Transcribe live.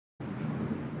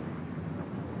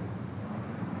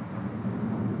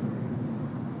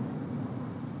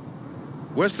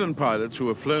Western pilots who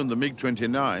have flown the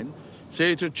MiG-29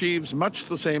 say it achieves much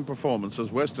the same performance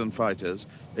as Western fighters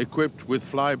equipped with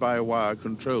fly-by-wire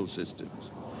control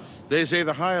systems. They say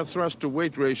the higher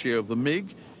thrust-to-weight ratio of the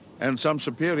MiG and some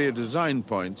superior design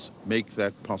points make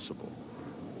that possible.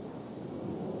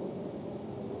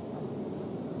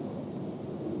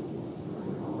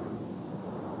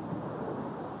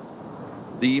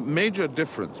 The major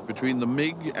difference between the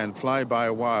MiG and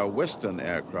fly-by-wire Western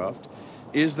aircraft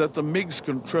is that the MiG's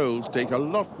controls take a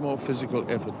lot more physical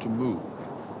effort to move.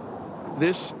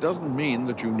 This doesn't mean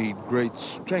that you need great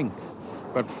strength,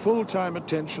 but full-time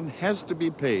attention has to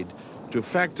be paid to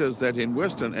factors that in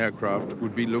Western aircraft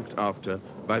would be looked after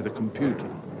by the computer.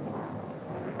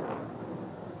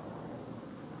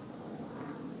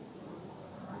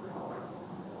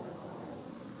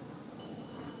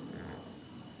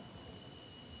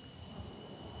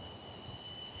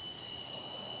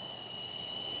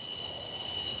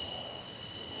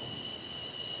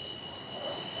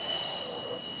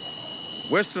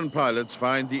 Western pilots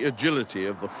find the agility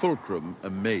of the Fulcrum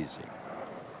amazing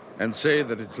and say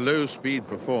that its low-speed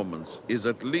performance is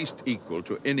at least equal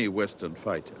to any Western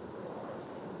fighter.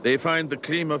 They find the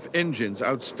Klimov engines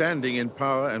outstanding in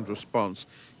power and response,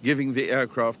 giving the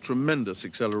aircraft tremendous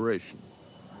acceleration.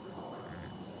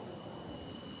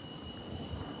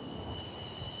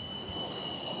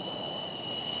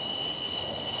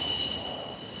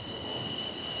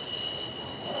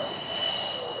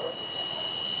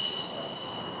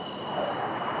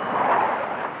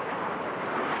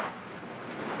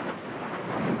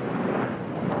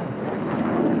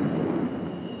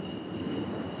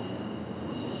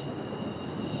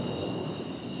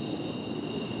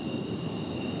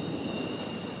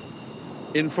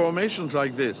 In formations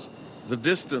like this, the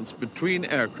distance between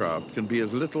aircraft can be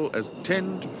as little as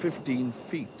 10 to 15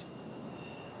 feet.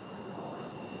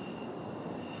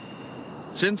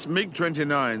 Since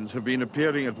MiG-29s have been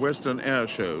appearing at Western air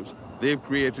shows, they've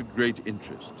created great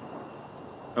interest.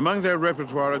 Among their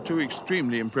repertoire are two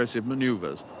extremely impressive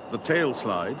maneuvers: the tail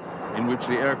slide, in which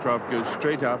the aircraft goes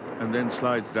straight up and then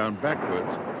slides down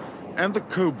backwards, and the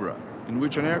Cobra, in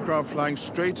which an aircraft flying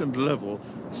straight and level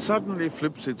suddenly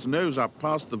flips its nose up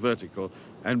past the vertical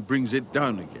and brings it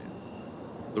down again.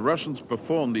 The Russians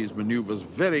perform these maneuvers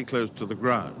very close to the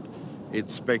ground.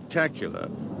 It's spectacular,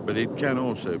 but it can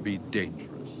also be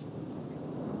dangerous.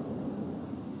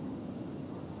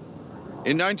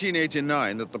 In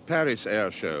 1989, at the Paris Air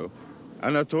Show,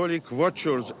 Anatoly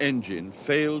Kvochur's engine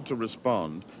failed to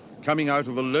respond, coming out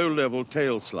of a low-level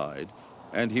tail slide,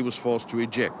 and he was forced to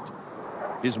eject.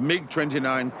 His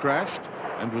MiG-29 crashed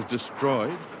and was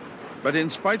destroyed, but in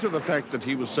spite of the fact that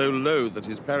he was so low that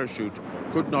his parachute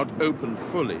could not open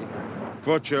fully,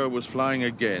 Kvochur was flying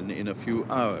again in a few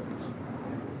hours.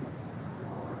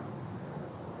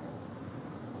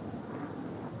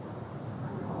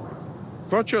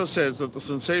 Kvochur says that the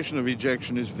sensation of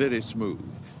ejection is very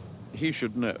smooth. He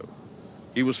should know.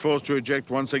 He was forced to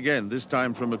eject once again, this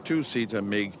time from a two-seater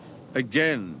MiG.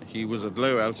 Again, he was at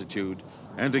low altitude,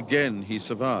 and again he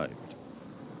survived.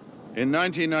 In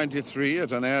 1993,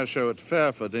 at an air show at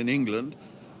Fairford in England,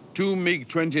 two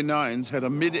MiG-29s had a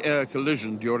mid-air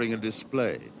collision during a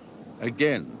display.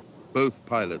 Again, both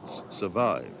pilots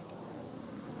survived.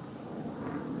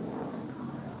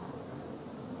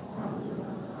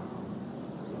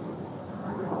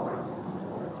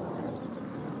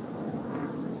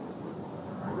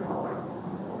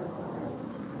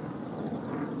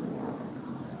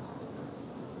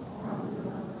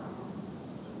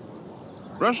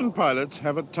 Russian pilots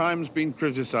have at times been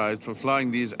criticized for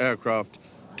flying these aircraft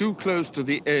too close to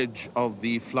the edge of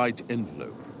the flight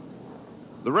envelope.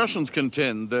 The Russians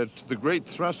contend that the great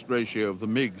thrust ratio of the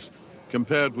MiGs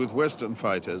compared with Western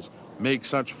fighters make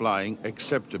such flying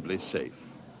acceptably safe.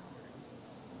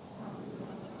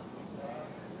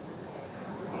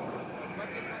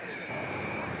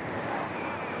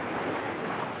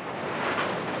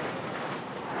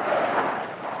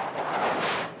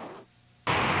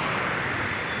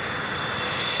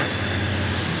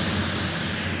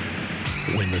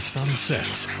 When the sun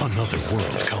sets, another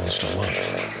world comes to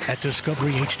life. At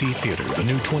Discovery HD Theater, the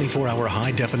new 24-hour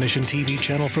high-definition TV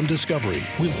channel from Discovery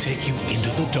will take you into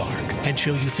the dark and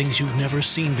show you things you've never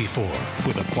seen before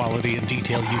with a quality and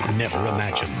detail you've never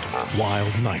imagined.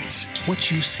 Wild nights.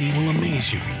 What you see will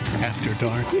amaze you. After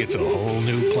dark, it's a whole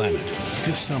new planet.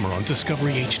 This summer on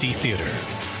Discovery HD Theater.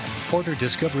 Order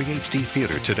Discovery HD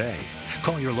Theater today.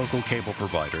 Call your local cable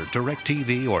provider,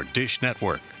 DirecTV or Dish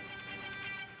Network.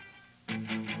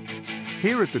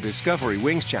 Here at the Discovery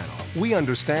Wings channel, we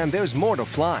understand there's more to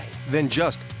flying than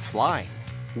just flying.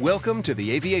 Welcome to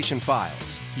the Aviation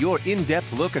Files, your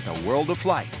in-depth look at the world of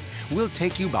flight. We'll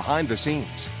take you behind the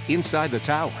scenes, inside the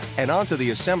tower, and onto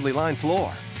the assembly line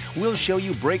floor. We'll show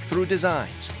you breakthrough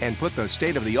designs and put the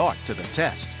state-of-the-art to the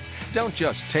test. Don't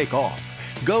just take off.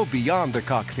 Go beyond the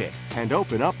cockpit and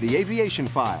open up the Aviation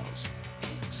Files.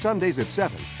 Sundays at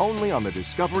 7, only on the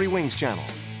Discovery Wings channel.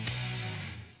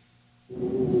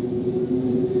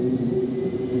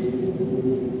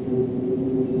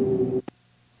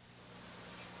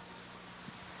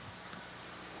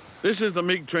 This is the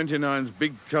MiG-29's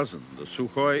big cousin, the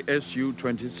Sukhoi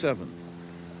Su-27.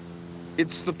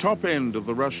 It's the top end of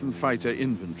the Russian fighter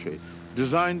inventory,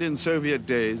 designed in Soviet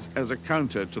days as a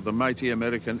counter to the mighty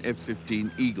American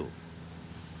F-15 Eagle.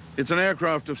 It's an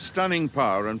aircraft of stunning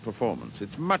power and performance.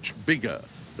 It's much bigger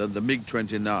than the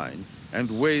MiG-29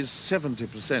 and weighs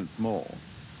 70% more.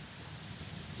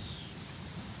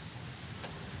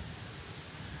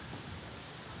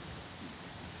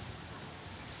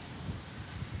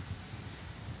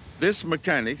 This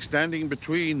mechanic, standing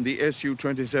between the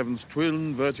Su-27's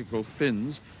twin vertical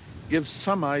fins, gives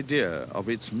some idea of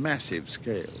its massive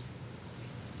scale.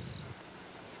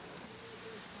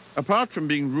 Apart from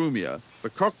being roomier, the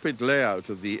cockpit layout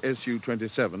of the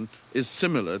Su-27 is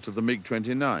similar to the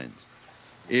MiG-29's.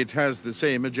 It has the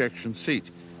same ejection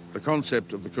seat. The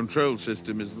concept of the control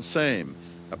system is the same,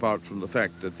 apart from the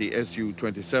fact that the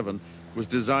Su-27 was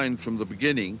designed from the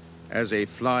beginning as a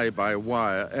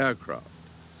fly-by-wire aircraft.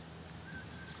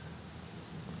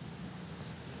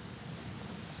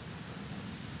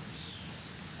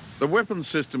 The weapons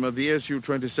system of the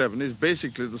Su-27 is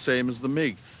basically the same as the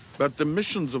MiG, but the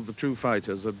missions of the two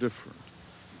fighters are different.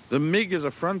 The MiG is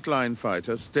a frontline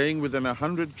fighter staying within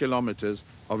 100 kilometers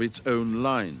of its own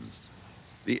lines.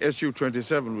 The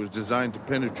Su-27 was designed to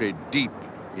penetrate deep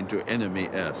into enemy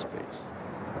airspace.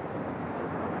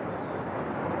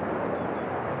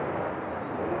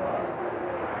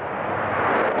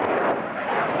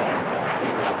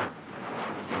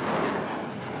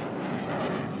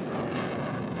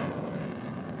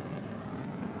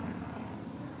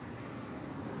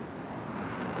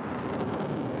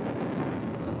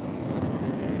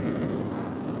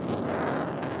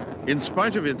 In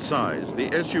spite of its size, the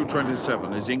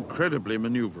Su-27 is incredibly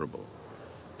maneuverable.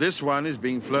 This one is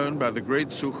being flown by the great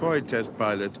Sukhoi test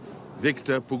pilot,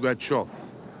 Viktor Pugachev.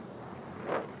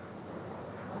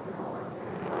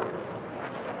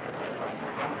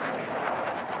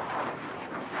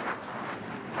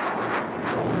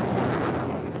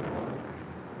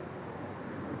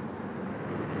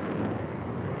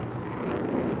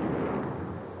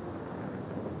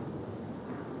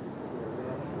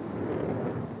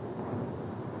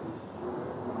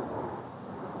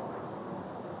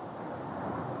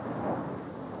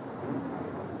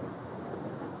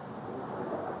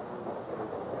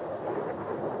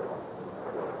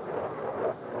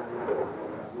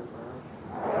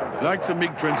 Like the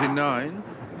MiG-29,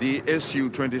 the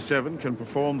Su-27 can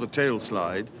perform the tail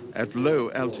slide at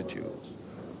low altitudes.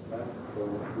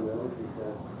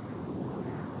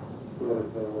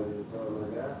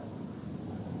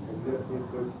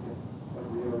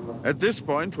 At this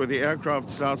point, where the aircraft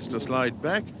starts to slide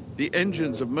back, the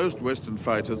engines of most Western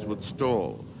fighters would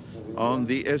stall. On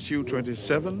the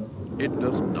Su-27, it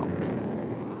does not.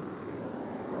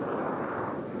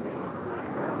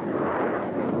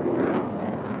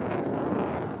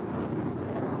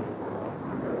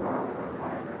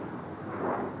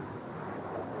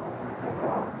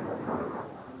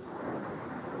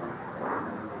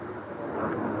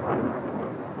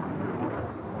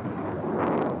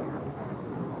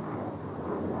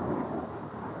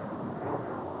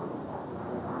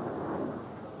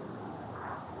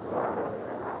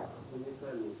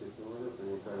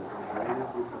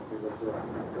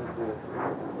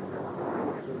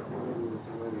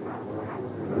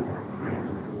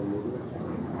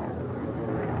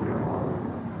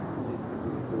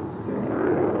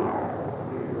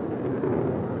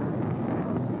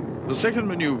 The second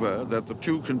maneuver that the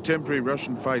two contemporary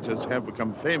Russian fighters have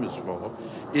become famous for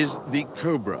is the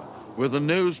Cobra, where the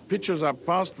nose pitches up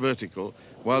past vertical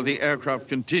while the aircraft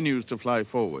continues to fly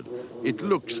forward. It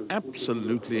looks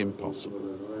absolutely impossible.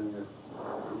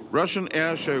 Russian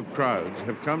air show crowds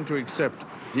have come to accept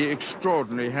the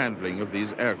extraordinary handling of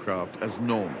these aircraft as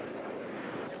normal.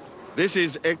 This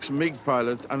is ex-MiG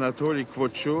pilot Anatoly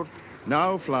Kvochur,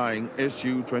 now flying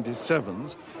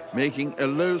Su-27s, making a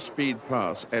low-speed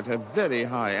pass at a very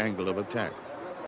high angle of attack.